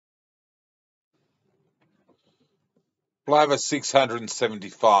Blather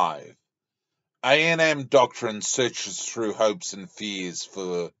 675. ANM Doctrines searches through hopes and fears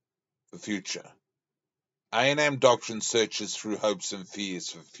for the future. ANM Doctrine searches through hopes and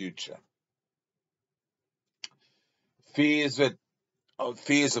fears for the future. Fears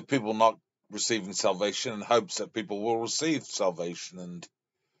of people not receiving salvation, and hopes that people will receive salvation, and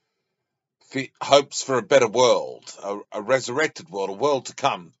hopes for a better world, a resurrected world, a world to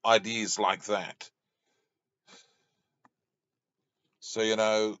come, ideas like that. So,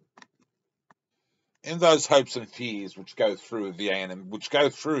 in those hopes and fears which go through the ANM, which go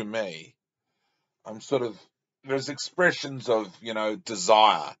through me, there's expressions of,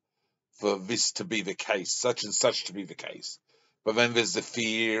 desire for this to be the case, such and such to be the case. But then there's the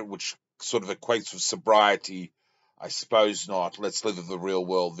fear, which sort of equates with sobriety. I suppose not. Let's live in the real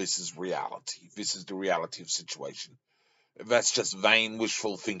world. This is reality. This is the reality of the situation. That's just vain,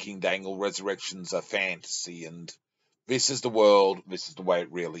 wishful thinking, dangle. Resurrections are fantasy, and this is the world. This is the way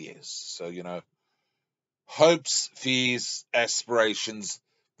it really is. So, hopes, fears, aspirations.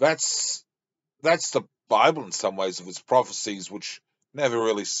 That's the Bible in some ways, of its prophecies, which never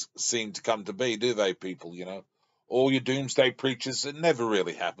really seem to come to be, do they, people? All your doomsday preachers, it never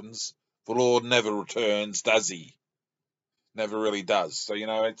really happens. The Lord never returns, does he? Never really does. So,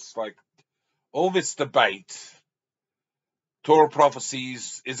 it's like all this debate. Torah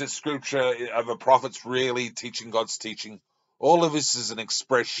prophecies, is it scripture? Are the prophets really teaching God's teaching? All of this is an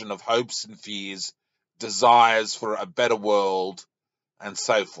expression of hopes and fears, desires for a better world, and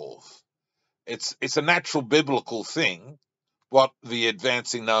so forth. It's a natural biblical thing, what the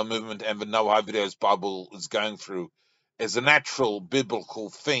Advancing Noah movement and the Noahide Videos Bible is going through is a natural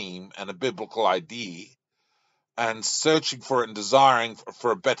biblical theme and a biblical idea, and searching for it and desiring for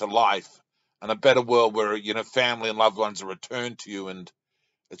a better life and a better world where, family and loved ones are returned to you, and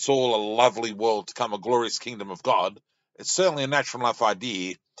it's all a lovely world to come, a glorious kingdom of God. It's certainly a natural enough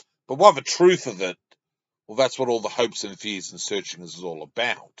idea, but what the truth of it, well, that's what all the hopes and fears and searching is all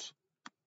about.